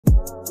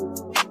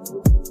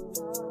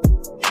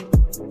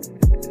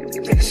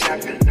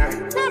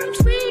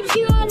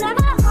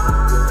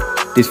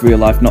This real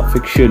life not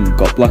fiction,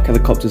 got black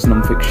helicopters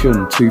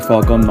non-fiction, too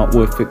far gone not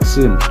worth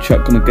fixing.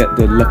 Chat gonna get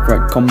the left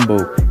right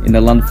combo, in the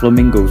land of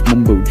flamingos,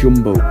 mumbo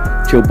jumbo.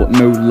 Chill but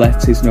no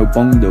lettuce, no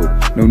bong though,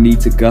 no need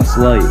to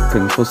gaslight.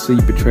 Can foresee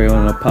betrayal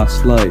in a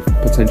past life,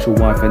 potential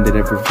wife ended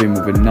everything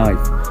with a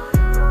knife.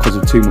 Cause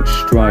of too much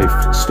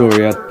strife,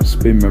 story had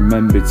been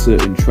remembered,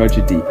 certain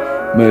tragedy.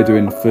 Murder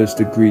in the first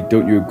degree,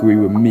 don't you agree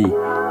with me?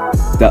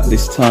 That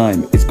this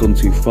time, it's gone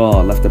too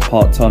far, left a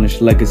part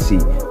tarnished legacy,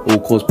 all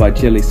caused by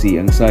jealousy,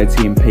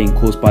 anxiety and pain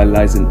caused by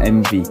lies and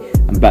envy.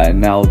 I'm better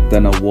now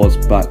than I was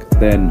back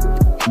then.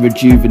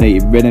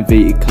 Rejuvenated,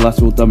 renovated,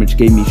 collateral damage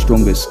gave me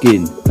stronger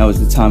skin. Now is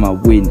the time I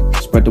win,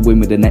 spread the win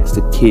with the next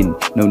of kin.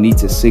 No need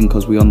to sing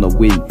cause we on the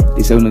win,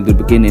 this only the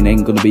beginning,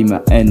 ain't gonna be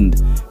my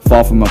end.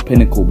 Far from my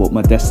pinnacle but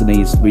my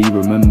destiny is to be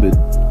remembered.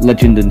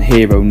 Legend and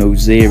hero, no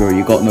zero,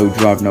 you got no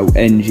drive, no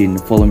engine.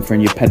 Falling from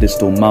your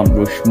pedestal, Mount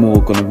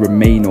Rushmore, gonna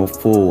remain or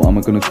fall. Am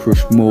I gonna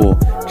crush more,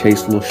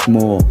 chase lush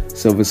more,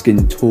 silver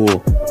skin tour,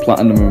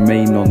 platinum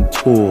remain on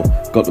tour.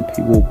 Got the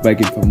people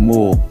begging for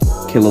more,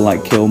 killer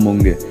like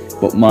Killmonger.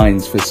 But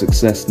mine's for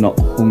success, not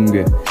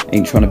hunger.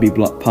 Ain't trying to be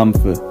Black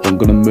Panther, but I'm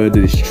gonna murder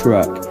this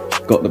track.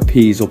 Got the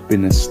peas up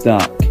in a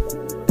stack.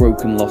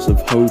 Broken loss of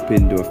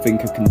hoping, do I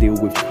think I can deal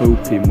with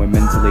coping when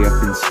mentally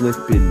I've been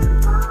slipping?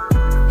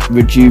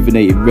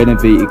 Rejuvenated,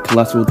 renovated,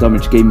 collateral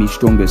damage gave me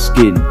stronger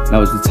skin.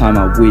 Now is the time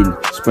I win,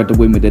 spread the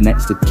win with the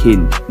next of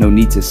kin. No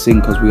need to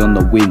sing cause we on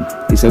the win,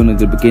 it's only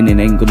the beginning,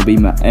 ain't gonna be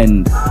my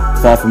end.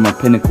 Far from my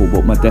pinnacle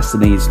but my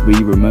destiny is to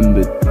be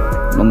remembered.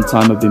 Long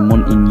time I've been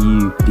wanting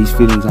you, these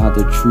feelings I had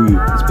are true.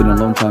 It's been a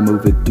long time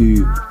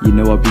overdue, you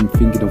know I've been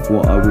thinking of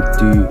what I would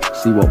do.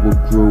 See what would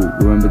grow,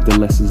 remember the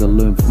lessons I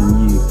learned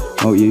from you.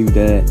 Out you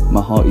there,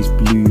 my heart is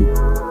blue.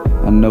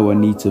 I know I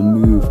need to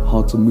move,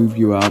 hard to move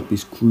you out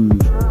this groove.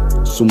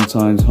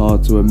 Sometimes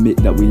hard to admit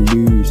that we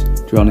lose,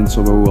 drowning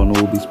sorrow on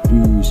all this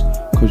booze.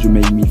 Cause you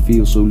made me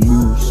feel so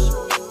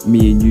loose,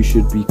 me and you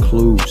should be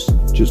close.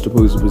 Just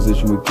opposing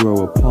position we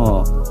grow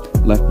apart,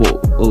 left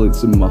but all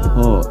it's in my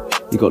heart.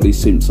 You got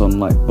these simps on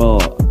like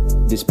Bart,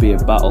 this be a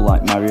battle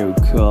like Mario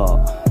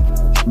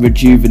Kart.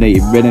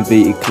 Rejuvenated,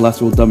 renovated,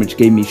 collateral damage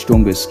gave me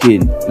stronger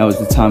skin. Now is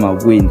the time I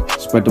win,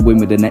 spread the win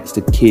with the next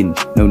of kin.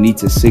 No need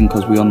to sing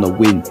cause we on the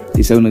win,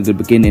 this only the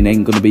beginning,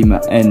 ain't gonna be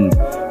my end.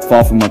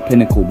 Far from my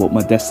pinnacle but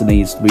my destiny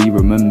is to be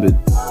remembered.